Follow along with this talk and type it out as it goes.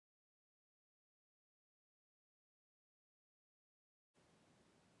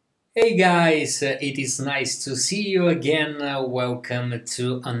Hey guys, it is nice to see you again. Welcome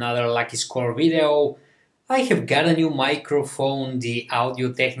to another Lucky Score video. I have got a new microphone, the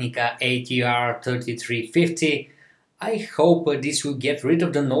Audio-Technica ATR 3350. I hope this will get rid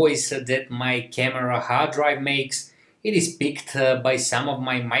of the noise that my camera hard drive makes. It is picked by some of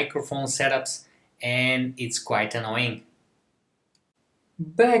my microphone setups and it's quite annoying.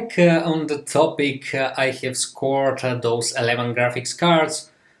 Back on the topic, I have scored those 11 graphics cards,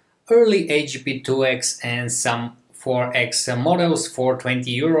 early AGP 2X and some 4X models for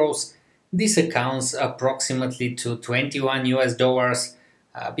 20 euros. This accounts approximately to 21 US dollars.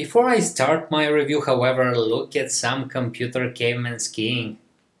 Before I start my review, however, look at some computer caveman skiing.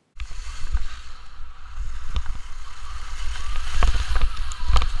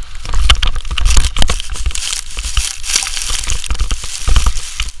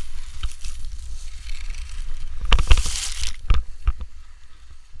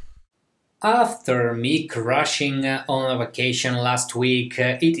 After me crashing on a vacation last week,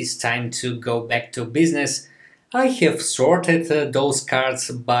 it is time to go back to business. I have sorted those cards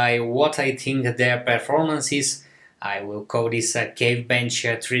by what I think their performance is. I will call this a cave bench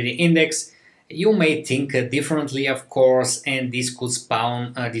 3D index. You may think differently, of course, and this could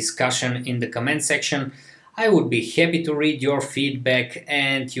spawn a discussion in the comment section. I would be happy to read your feedback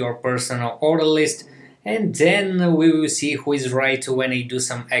and your personal order list, and then we will see who is right when I do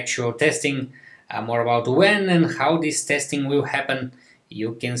some actual testing. More about when and how this testing will happen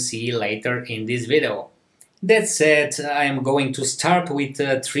you can see later in this video. That said, I am going to start with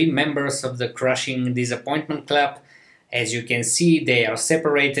three members of the Crushing Disappointment Club. As you can see, they are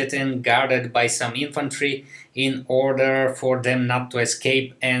separated and guarded by some infantry in order for them not to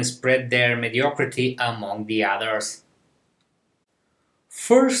escape and spread their mediocrity among the others.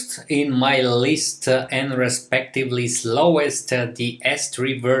 First in my list and respectively slowest, the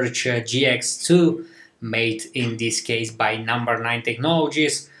S3 Virge GX2, made in this case by Number 9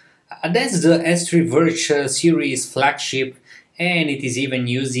 Technologies. That's the S3 Virge series flagship, and it is even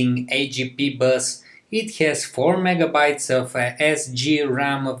using AGP bus. It has 4 MB of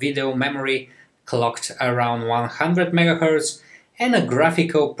SGRAM video memory clocked around 100 MHz and a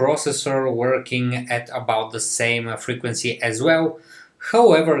graphical processor working at about the same frequency as well.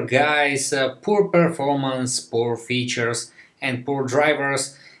 However, guys, poor performance, poor features and poor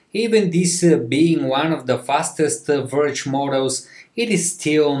drivers, even this being one of the fastest Verge models, it is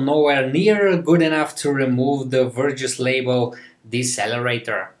still nowhere near good enough to remove the Verge's label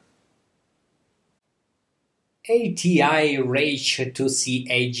decelerator. ATI Rage 2C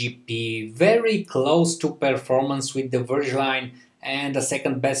AGP, very close to performance with the Verge line and the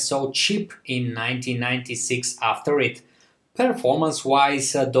second best sold chip in 1996 after it.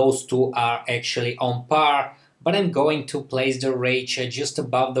 Performance-wise, those two are actually on par, but I'm going to place the Rage just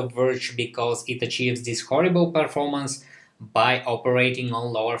above the Verge because it achieves this horrible performance by operating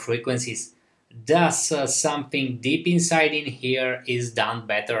on lower frequencies. Thus, something deep inside in here is done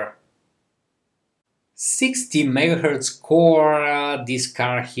better. 60 MHz core, this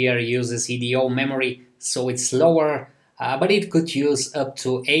card here uses EDO memory, so it's slower, but it could use up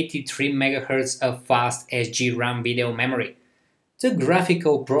to 83 MHz of fast SGRAM video memory. The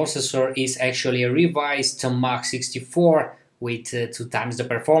graphical processor is actually a revised Mach 64 with 2 times the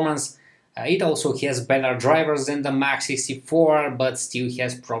performance. It also has better drivers than the Mach 64, but still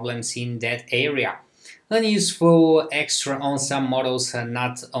has problems in that area. Unuseful extra on some models,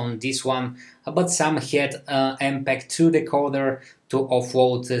 not on this one, but some had MPEG-2 decoder to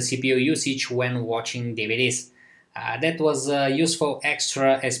offload CPU usage when watching DVDs. That was a useful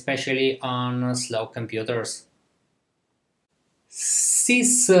extra, especially on slow computers.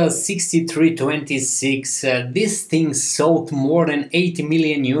 SIS 6326, this thing sold more than 80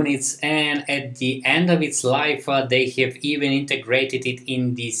 million units, and at the end of its life they have even integrated it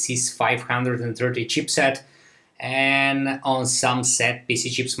in the SIS 530 chipset and on some set PC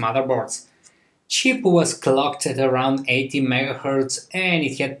chips motherboards. Chip was clocked at around 80 MHz and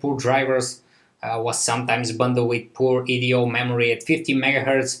it had poor drivers, was sometimes bundled with poor EDO memory at 50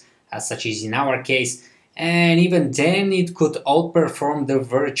 MHz, such as in our case, and even then it could outperform the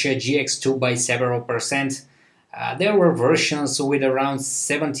Virge GX2 by several percent. There were versions with around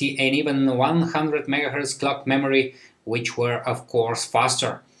 70 and even 100 MHz clock memory, which were of course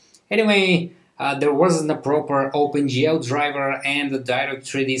faster. Anyway, there wasn't a proper OpenGL driver and the direct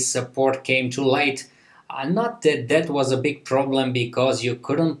 3D support came too late. Not that that was a big problem because you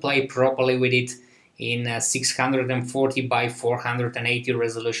couldn't play properly with it in 640 by 480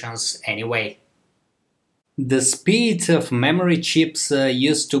 resolutions anyway. The speed of memory chips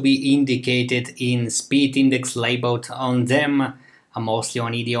used to be indicated in speed index labeled on them. mostly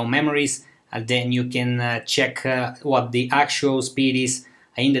on EDO memories. Then you can check what the actual speed is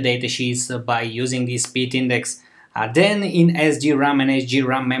in the datasheets by using the speed index. Then in SGRAM and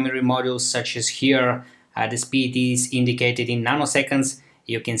SGRAM memory modules such as here, the speed is indicated in nanoseconds.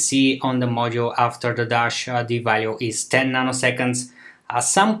 You can see on the module after the dash the value is 10 nanoseconds.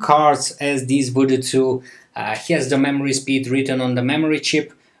 Some cards, as this Voodoo 2, has the memory speed written on the memory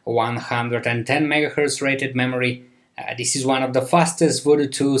chip, 110 MHz rated memory. This is one of the fastest Voodoo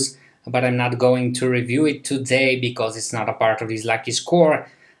 2s, but I'm not going to review it today because it's not a part of this lucky score.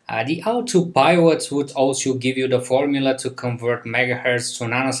 The autopilot would also give you the formula to convert megahertz to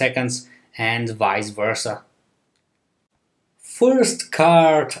nanoseconds and vice versa. First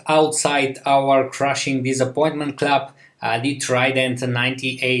card outside our crushing disappointment club, the Trident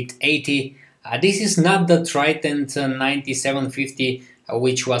 9880. This is not the Trident 9750,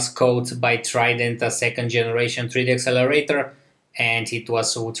 which was coded by Trident a second generation 3D accelerator, and it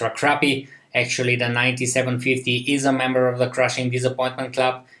was ultra crappy. Actually, the 9750 is a member of the Crushing Disappointment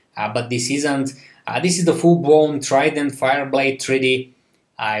Club, but this isn't. This is the full-blown Trident Fireblade 3D.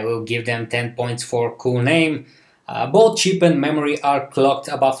 I will give them 10 points for cool name. Both chip and memory are clocked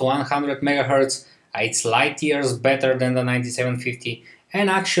above 100 MHz. It's light years better than the 9750, and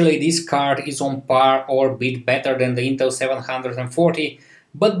actually this card is on par or bit better than the Intel 740,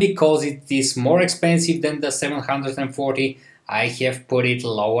 but because it is more expensive than the 740, I have put it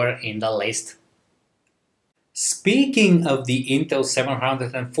lower in the list. Speaking of the Intel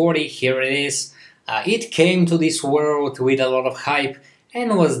 740, here it is. It came to this world with a lot of hype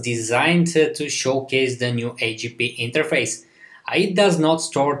and was designed to showcase the new AGP interface. It does not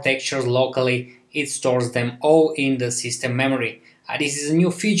store textures locally, it stores them all in the system memory. This is a new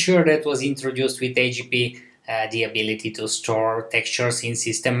feature that was introduced with AGP, the ability to store textures in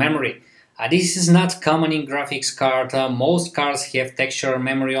system memory. This is not common in graphics card. Most cards have texture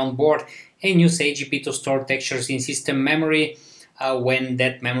memory on board and use AGP to store textures in system memory when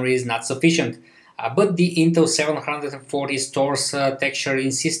that memory is not sufficient. But the Intel 740 stores texture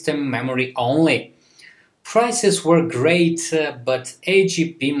in system memory only. Prices were great, but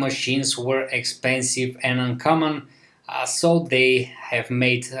AGP machines were expensive and uncommon, so they have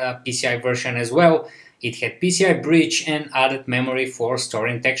made a PCI version as well. It had PCI bridge and added memory for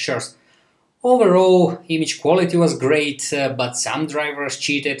storing textures. Overall, image quality was great, but some drivers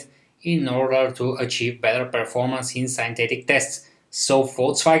cheated in order to achieve better performance in synthetic tests. So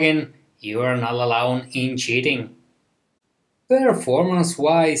Volkswagen, you are not alone in cheating.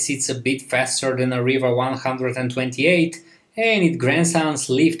 Performance-wise, it's a bit faster than a River 128, and it grandsons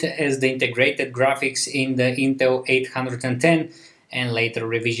lived as the integrated graphics in the Intel 810 and later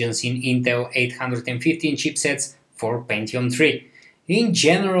revisions in Intel 815 chipsets for Pentium 3. In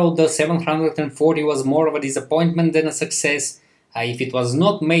general, the 740 was more of a disappointment than a success. If it was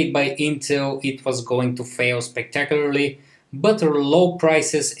not made by Intel, it was going to fail spectacularly, but low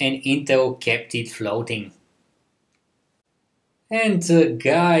prices and Intel kept it floating. And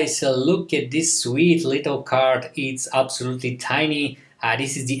guys, look at this sweet little card. It's absolutely tiny.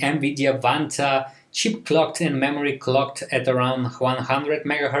 This is the Nvidia Vanta, chip clocked and memory clocked at around 100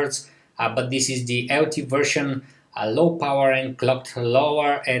 MHz, but this is the LT version, low power and clocked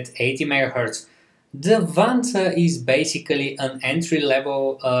lower at 80 MHz. The Vanta is basically an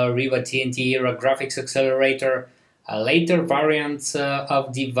entry-level Riva TNT era graphics accelerator. Later variants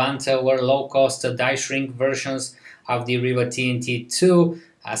of the Vanta were low-cost die shrink versions of the Riva TNT2.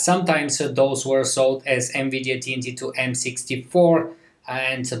 Sometimes those were sold as Nvidia TNT2 M64,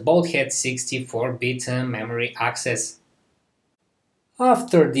 and both had 64-bit memory access.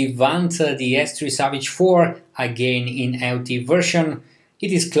 After the Vanta, the S3 Savage 4, again in LT version,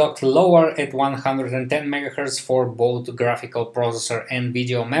 it is clocked lower at 110 MHz for both graphical processor and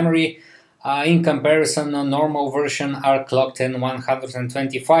video memory. In comparison, a normal version are clocked at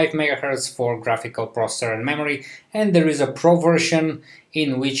 125 MHz for graphical processor and memory, and there is a Pro version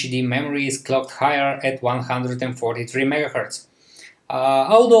in which the memory is clocked higher at 143 MHz.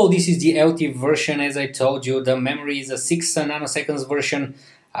 Although this is the LT version, as I told you, the memory is a 6 nanoseconds version,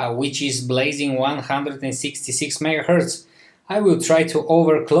 which is blazing 166 MHz. I will try to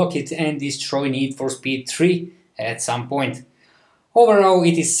overclock it and destroy Need for Speed 3 at some point. Overall,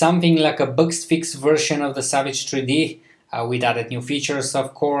 it is something like a bug-fixed version of the Savage 3D, with added new features,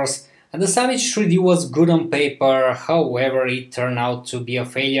 of course. And the Savage 3D was good on paper, however, it turned out to be a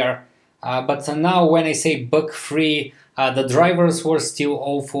failure. But now when I say bug-free, the drivers were still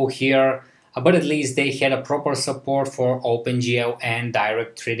awful here, but at least they had a proper support for OpenGL and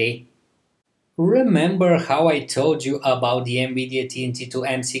Direct3D. Remember how I told you about the Nvidia TNT2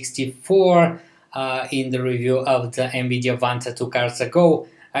 M64? in the review of the Nvidia Vanta 2 cards ago.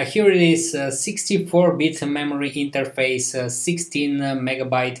 Here it is, 64-bit memory interface, 16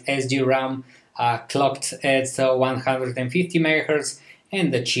 megabyte SDRAM, clocked at 150 MHz,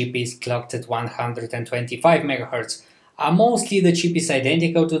 and the chip is clocked at 125 MHz. Mostly the chip is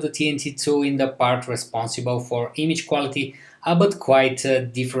identical to the TNT2 in the part responsible for image quality, but quite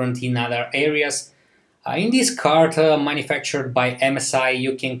different in other areas. In this card, manufactured by MSI,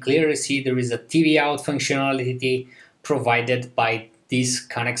 you can clearly see there is a TV out functionality provided by this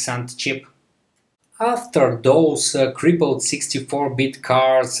connexant chip. After those crippled 64-bit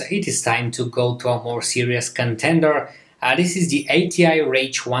cards, it is time to go to a more serious contender. This is the ATI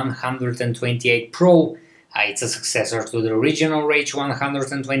Rage 128 Pro. It's a successor to the original Rage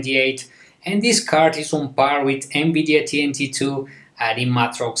 128, and this card is on par with Nvidia TNT2, the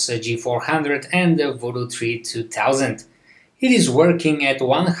Matrox G400 and the Voodoo 3 2000. It is working at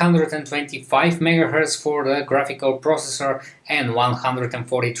 125 MHz for the graphical processor and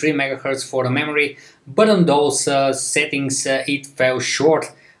 143 MHz for the memory, but on those settings it fell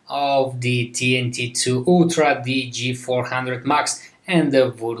short of the TNT2 Ultra, the G400 Max and the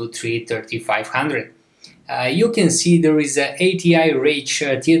Voodoo 3 3500. You can see there is an ATI Rage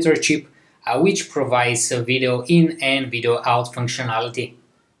theater chip which provides video in and video out functionality.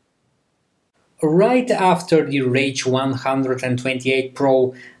 Right after the Rage 128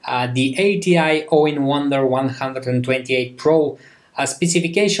 Pro, the ATI Wonder 128 Pro,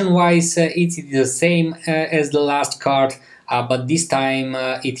 specification-wise it's the same as the last card, but this time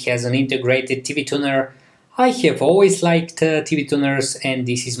it has an integrated TV tuner. I have always liked TV tuners, and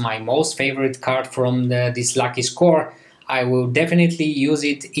this is my most favorite card from this lucky score. I will definitely use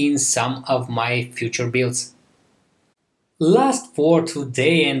it in some of my future builds. Last for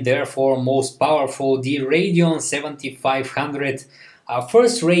today, and therefore most powerful, the Radeon 7500,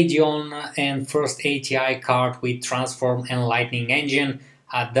 first Radeon and first ATI card with Transform and Lightning engine,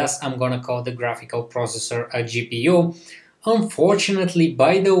 thus I'm gonna call the graphical processor a GPU. Unfortunately,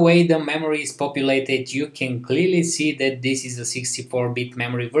 by the way the memory is populated, you can clearly see that this is a 64-bit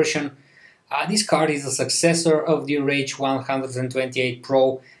memory version. This card is a successor of the Rage 128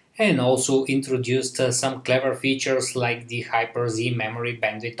 Pro and also introduced some clever features like the Hyper-Z memory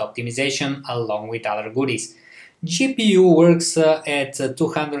bandwidth optimization along with other goodies. GPU works at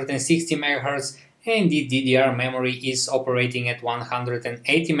 260 MHz and the DDR memory is operating at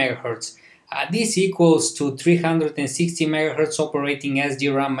 180 MHz. This equals to 360 MHz operating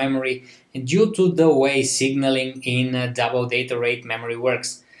SDRAM memory due to the way signaling in double data rate memory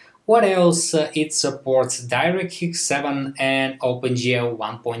works. What else? It supports DirectX 7 and OpenGL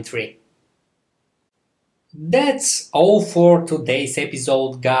 1.3. That's all for today's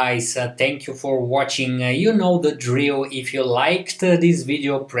episode, guys. Thank you for watching. You know the drill. If you liked this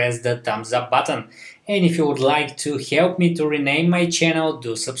video, press the thumbs up button. And if you would like to help me to rename my channel,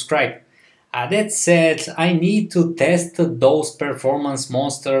 do subscribe. That said, I need to test those performance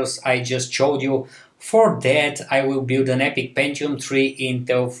monsters I just showed you. For that, I will build an epic Pentium 3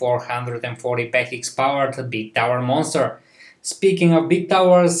 Intel 440x powered Big Tower monster. Speaking of big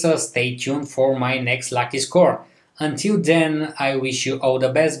towers, stay tuned for my next lucky score. Until then, I wish you all the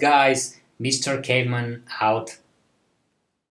best, guys. Mr. Caveman out.